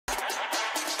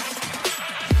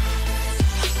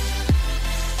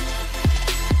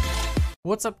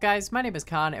What's up guys, my name is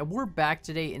Khan and we're back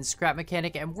today in Scrap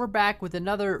Mechanic, and we're back with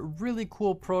another really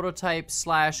cool prototype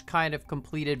slash kind of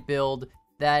completed build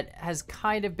that has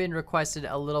kind of been requested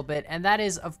a little bit, and that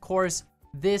is of course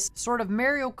this sort of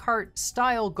Mario Kart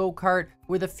style go-kart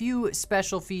with a few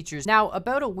special features. Now,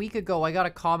 about a week ago I got a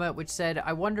comment which said,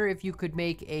 I wonder if you could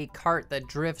make a kart that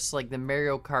drifts like the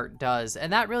Mario Kart does,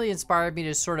 and that really inspired me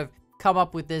to sort of come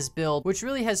up with this build, which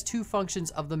really has two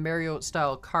functions of the Mario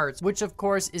style karts, which of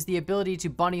course is the ability to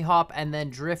bunny hop and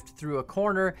then drift through a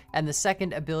corner, and the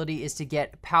second ability is to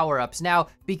get power-ups. Now,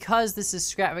 because this is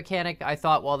Scrap Mechanic, I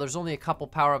thought, well, there's only a couple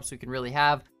power-ups we can really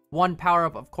have. One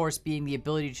power-up, of course, being the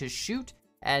ability to shoot,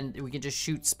 and we can just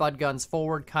shoot spud guns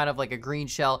forward, kind of like a green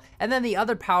shell. And then the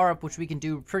other power-up, which we can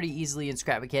do pretty easily in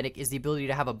Scrap Mechanic, is the ability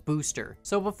to have a booster.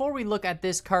 So before we look at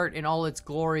this kart in all its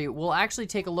glory, we'll actually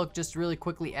take a look just really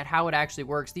quickly at how it actually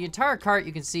works. The entire kart,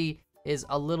 you can see, is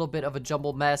a little bit of a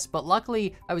jumbled mess, but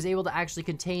luckily I was able to actually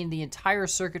contain the entire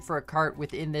circuit for a kart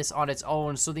within this on its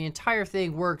own, so the entire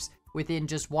thing works within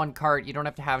just one kart. You don't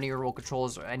have to have any remote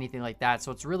controls or anything like that, so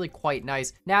it's really quite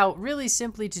nice. Now, really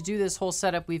simply to do this whole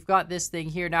setup, we've got this thing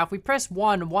here. Now, if we press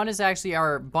 1 is actually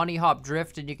our bunny hop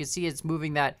drift, and you can see it's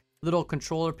moving that little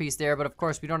controller piece there, but of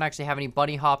course we don't actually have any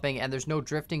bunny hopping and there's no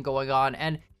drifting going on.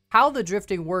 And how the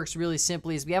drifting works really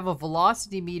simply is we have a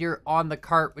velocity meter on the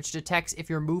kart which detects if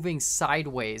you're moving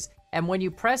sideways. And when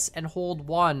you press and hold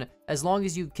 1, as long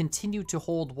as you continue to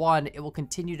hold 1, it will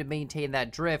continue to maintain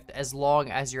that drift as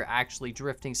long as you're actually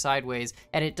drifting sideways.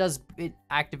 And it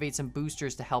activates some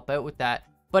boosters to help out with that.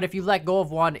 But if you let go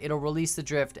of 1, it'll release the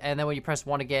drift, and then when you press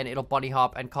 1 again, it'll bunny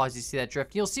hop and cause you to see that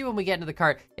drift. You'll see when we get into the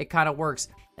kart, it kind of works.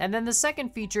 And then the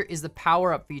second feature is the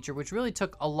power-up feature, which really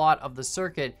took a lot of the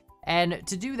circuit. And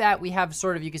to do that, we have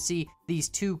sort of, you can see these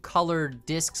two colored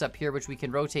discs up here, which we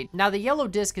can rotate. Now, the yellow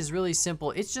disc is really simple.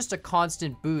 It's just a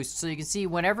constant boost. So you can see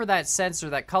whenever that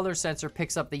sensor, that color sensor,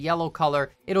 picks up the yellow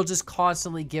color, it'll just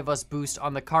constantly give us boost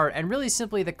on the kart. And really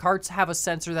simply, the karts have a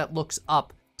sensor that looks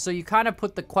up. So you kind of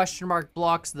put the question mark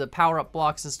blocks, the power-up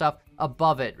blocks and stuff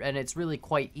above it, and it's really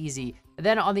quite easy. And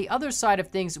then on the other side of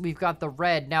things, we've got the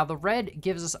red. Now, the red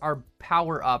gives us our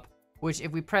power-up, which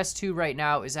if we press 2 right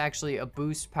now is actually a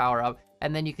boost power up,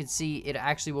 and then you can see it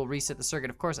actually will reset the circuit.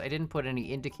 Of course, I didn't put any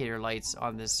indicator lights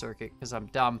on this circuit because I'm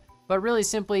dumb, but really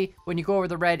simply, when you go over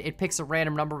the red, it picks a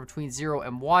random number between 0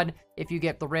 and 1. If you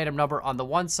get the random number on the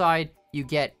one side, you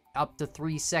get up to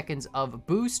 3 seconds of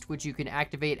boost, which you can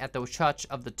activate at the touch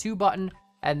of the 2 button,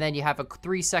 and then you have a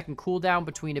 3-second cooldown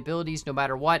between abilities no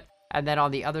matter what. And then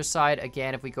on the other side,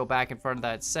 again, if we go back in front of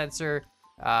that sensor,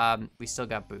 we still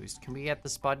got boost. Can we get the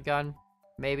spud gun?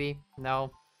 Maybe?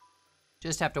 No.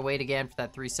 Just have to wait again for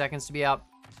that 3 seconds to be up.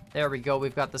 There we go.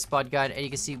 We've got the spud gun, and you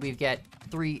can see we've got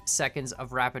 3 seconds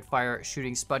of rapid fire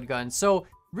shooting spud gun. So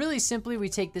really simply, we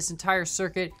take this entire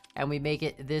circuit and we make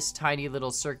it this tiny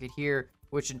little circuit here,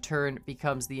 which in turn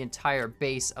becomes the entire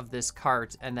base of this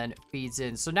kart and then feeds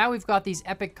in. So now we've got these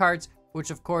epic karts, which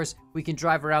of course we can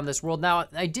drive around this world. Now,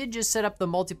 I did just set up the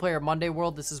multiplayer Monday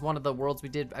world. This is one of the worlds we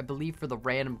did, I believe, for the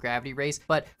random gravity race.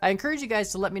 But I encourage you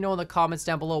guys to let me know in the comments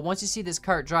down below, once you see this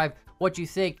kart drive, what you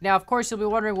think. Now, of course, you'll be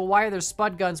wondering, well, why are there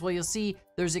spud guns? Well, you'll see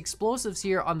there's explosives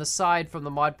here on the side from the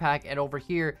mod pack, and over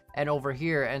here and over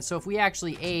here. And so if we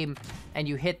actually aim and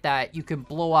you hit that, you can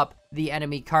blow up the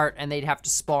enemy kart and they'd have to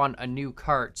spawn a new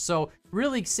kart. So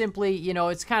really simply, you know,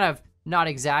 it's kind of not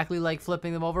exactly like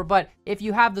flipping them over, but if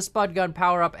you have the spud gun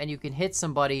power up and you can hit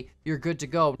somebody, you're good to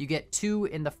go. You get 2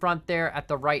 in the front there at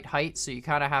the right height, so you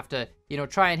kind of have to, you know,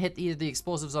 try and hit either the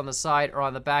explosives on the side or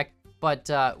on the back,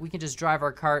 but we can just drive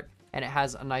our kart and it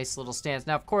has a nice little stance.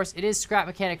 Now, of course, it is Scrap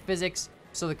Mechanic physics,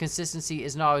 so the consistency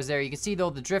is not always there. You can see, though,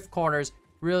 the drift corners,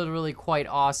 really quite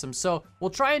awesome. So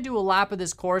we'll try and do a lap of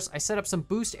this course. I set up some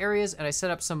boost areas and I set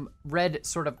up some red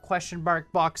sort of question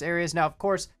mark box areas. Now, of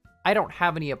course, I don't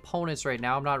have any opponents right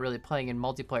now. I'm not really playing in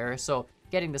multiplayer, so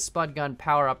getting the spud gun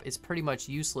power up is pretty much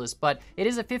useless, but it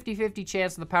is a 50-50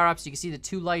 chance of the power ups. You can see the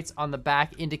 2 lights on the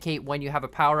back indicate when you have a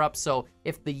power up. So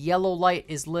if the yellow light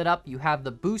is lit up, you have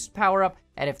the boost power up,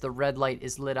 and if the red light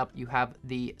is lit up, you have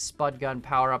the spud gun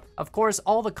power up. Of course,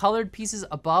 all the colored pieces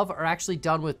above are actually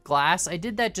done with glass. I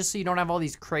did that just so you don't have all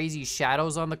these crazy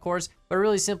shadows on the course, but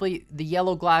really simply, the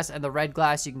yellow glass and the red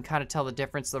glass, you can kind of tell the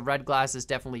difference. The red glass is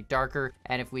definitely darker,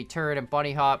 and if we turn and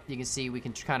bunny hop, you can see we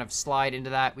can kind of slide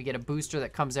into that. We get a booster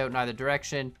that comes out in either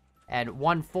direction, and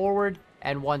 1 forward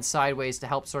and 1 sideways to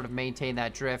help sort of maintain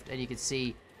that drift. And you can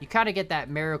see you kind of get that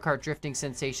Mario Kart drifting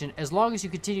sensation as long as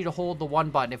you continue to hold the 1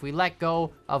 button. If we let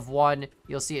go of 1,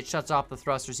 you'll see it shuts off the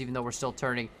thrusters even though we're still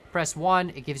turning. Press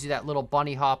 1, it gives you that little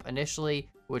bunny hop initially,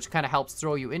 which kind of helps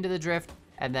throw you into the drift.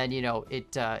 and then, you know,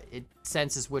 it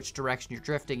senses which direction you're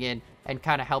drifting in and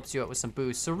kind of helps you out with some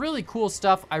boosts. So really cool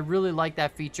stuff. I really like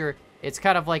that feature. It's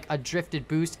kind of like a drifted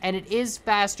boost, and it is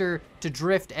faster to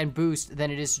drift and boost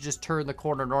than it is to just turn the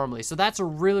corner normally. So that's a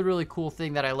really, really cool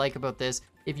thing that I like about this.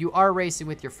 If you are racing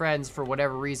with your friends for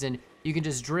whatever reason, you can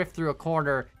just drift through a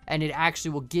corner, and it actually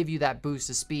will give you that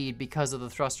boost of speed because of the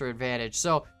thruster advantage.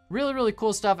 So really, really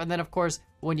cool stuff. And then, of course,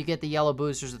 when you get the yellow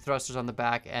boosters, the thrusters on the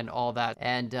back, and all that.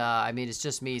 And, I mean, it's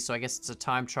just me, so I guess it's a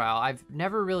time trial. I've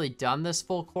never really done this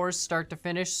full course start to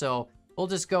finish, so we'll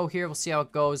just go here. We'll see how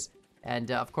it goes.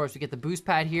 And, of course, we get the boost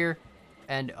pad here.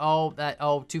 And,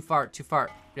 oh, too far.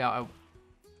 Yeah,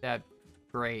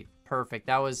 great. Perfect.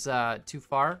 That was, too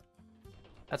far.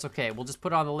 That's okay. We'll just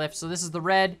put it on the lift. So this is the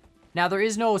red. Now, there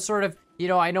is no sort of, you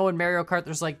know, I know in Mario Kart,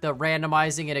 there's like the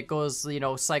randomizing and it goes, you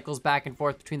know, cycles back and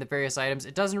forth between the various items.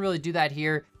 It doesn't really do that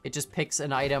here. It just picks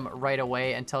an item right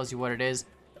away and tells you what it is.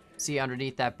 See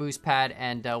underneath that boost pad.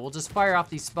 And, we'll just fire off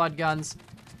these spud guns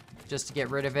just to get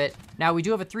rid of it. Now, we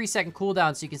do have a 3-second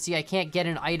cooldown, so you can see I can't get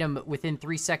an item within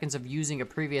 3 seconds of using a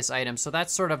previous item. So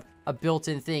that's sort of a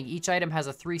built-in thing. Each item has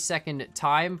a 3-second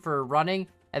time for running,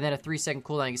 and then a 3-second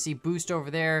cooldown. You can see boost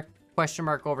over there, question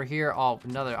mark over here. Oh,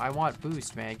 another. I want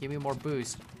boost, man. Give me more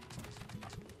boost.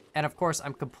 And of course,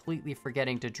 I'm completely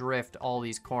forgetting to drift all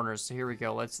these corners. So here we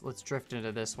go. Let's drift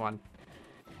into this one.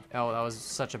 Oh, that was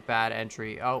such a bad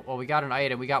entry. Oh, well, we got an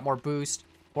item. We got more boost.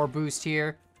 More boost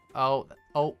here. Oh,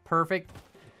 perfect.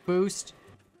 Boost.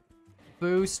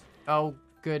 Oh,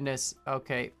 goodness.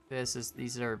 Okay,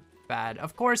 these are bad.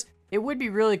 Of course, it would be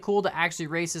really cool to actually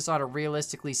race this on a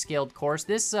realistically scaled course.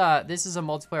 This is a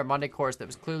multiplayer Monday course that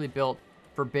was clearly built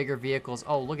for bigger vehicles.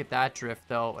 Oh, look at that drift,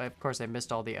 though. Of course, I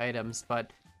missed all the items,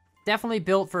 but definitely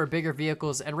built for bigger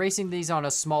vehicles, and racing these on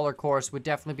a smaller course would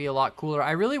definitely be a lot cooler.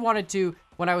 I really wanted to,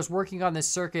 when I was working on this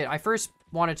circuit, I first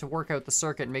wanted to work out the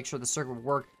circuit and make sure the circuit would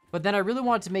work. But then I really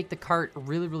wanted to make the kart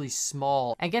really, really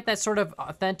small and get that sort of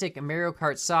authentic Mario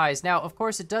Kart size. Now, of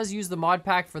course, it does use the mod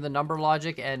pack for the number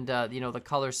logic and, you know, the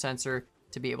color sensor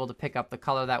to be able to pick up the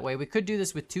color that way. We could do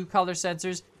this with 2 color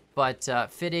sensors, but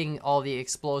fitting all the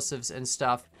explosives and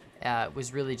stuff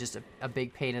was really just a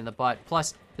big pain in the butt.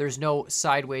 Plus, there's no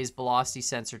sideways velocity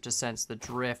sensor to sense the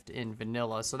drift in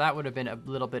vanilla, so that would have been a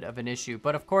little bit of an issue.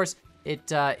 But of course,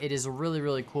 it is a really,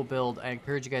 really cool build. I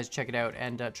encourage you guys to check it out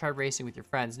and try racing with your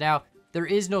friends. Now, there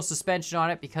is no suspension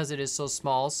on it because it is so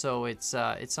small, so it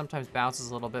sometimes bounces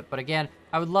a little bit. But again,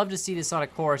 I would love to see this on a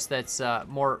course that's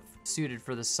more suited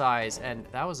for the size. And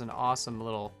that was an awesome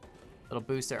little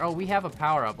boost there. Oh, we have a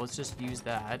power-up. Let's just use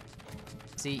that.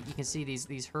 See, you can see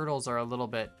these hurdles are a little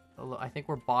bit... I think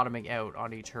we're bottoming out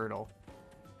on each hurdle.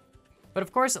 But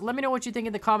of course, let me know what you think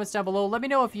in the comments down below. Let me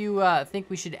know if you think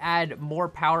we should add more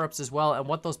power-ups as well and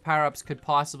what those power-ups could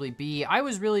possibly be. I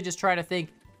was really just trying to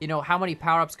think, you know, how many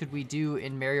power-ups could we do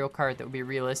in Mario Kart that would be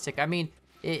realistic? I mean,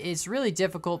 it's really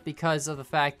difficult because of the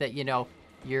fact that, you know,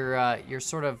 you're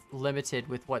sort of limited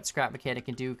with what Scrap Mechanic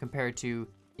can do compared to,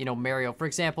 you know, Mario. For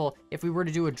example, if we were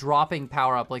to do a dropping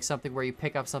power-up, like something where you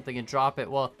pick up something and drop it,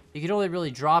 well, you could only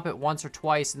really drop it once or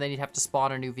twice, and then you'd have to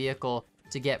spawn a new vehicle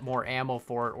to get more ammo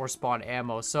for it or spawn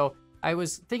ammo. So I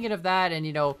was thinking of that and,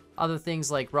 you know, other things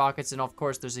like rockets, and of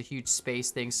course there's a huge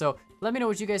space thing. So let me know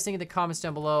what you guys think in the comments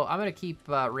down below. I'm going to keep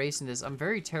racing this. I'm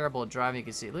very terrible at driving, you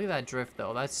can see. Look at that drift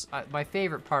though. That's my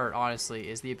favorite part, honestly,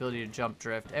 is the ability to jump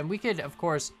drift. And we could, of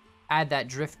course, add that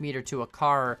drift meter to a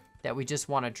car that we just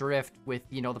want to drift with,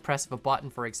 you know, the press of a button,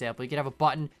 for example. You could have a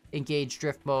button, engage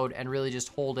drift mode, and really just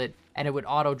hold it, and it would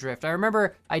auto drift. I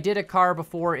remember I did a car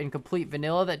before in complete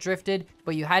vanilla that drifted,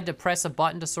 but you had to press a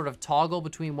button to sort of toggle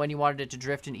between when you wanted it to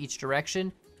drift in each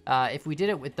direction. If we did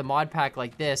it with the mod pack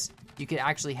like this, you could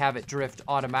actually have it drift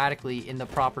automatically in the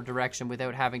proper direction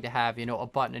without having to have, you know, a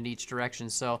button in each direction.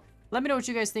 So let me know what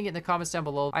you guys think in the comments down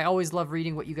below. I always love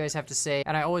reading what you guys have to say,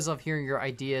 and I always love hearing your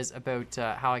ideas about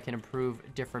how I can improve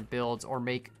different builds or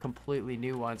make completely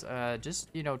new ones. Just,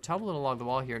 you know, tumbling along the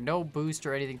wall here. No boost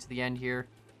or anything to the end here.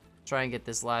 Try and get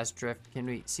this last drift. Can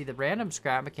we see the random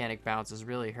Scrap Mechanic bounces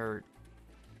really hurt?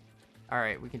 All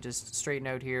right, we can just straighten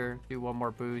out here, do one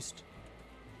more boost.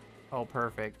 Oh,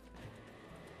 perfect.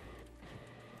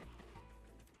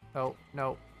 Oh,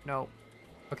 no.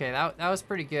 Okay, that was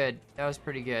pretty good. That was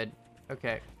pretty good.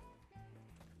 Okay.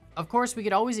 Of course, we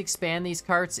could always expand these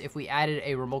carts if we added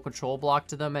a remote control block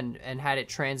to them and had it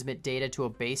transmit data to a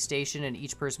base station and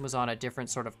each person was on a different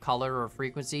sort of color or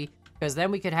frequency. Because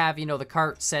then we could have, you know, the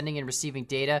cart sending and receiving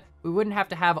data. We wouldn't have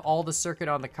to have all the circuit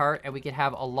on the cart, and we could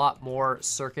have a lot more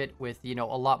circuit with, you know,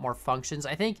 a lot more functions.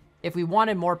 I think if we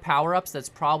wanted more power-ups, that's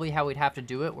probably how we'd have to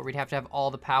do it, where we'd have to have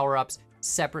all the power-ups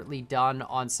separately done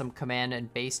on some command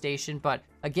and base station. But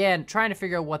again, trying to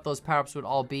figure out what those power-ups would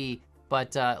all be.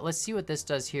 But let's see what this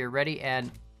does here. Ready?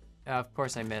 And of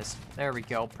course I missed. There we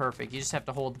go. Perfect. You just have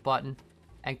to hold the button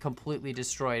and completely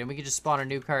destroy it. And we can just spawn a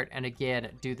new cart and again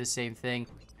do the same thing.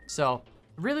 So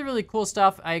really, really cool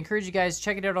stuff. I encourage you guys,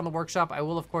 check it out on the workshop. I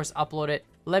will, of course, upload it.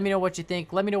 Let me know what you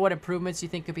think. Let me know what improvements you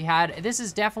think could be had. This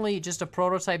is definitely just a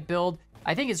prototype build.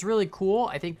 I think it's really cool.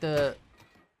 I think the...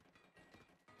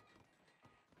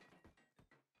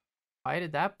 Why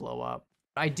did that blow up?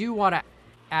 I do want to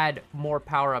add more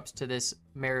power-ups to this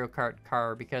Mario Kart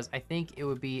car because I think it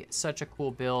would be such a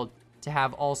cool build to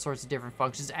have all sorts of different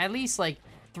functions. At least like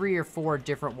 3 or 4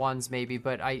 different ones maybe,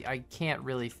 but I can't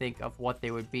really think of what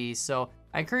they would be. So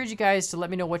I encourage you guys to let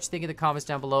me know what you think in the comments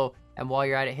down below. And while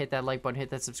you're at it, hit that like button, hit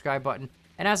that subscribe button.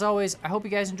 And as always, I hope you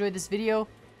guys enjoyed this video,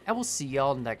 and we'll see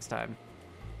y'all next time.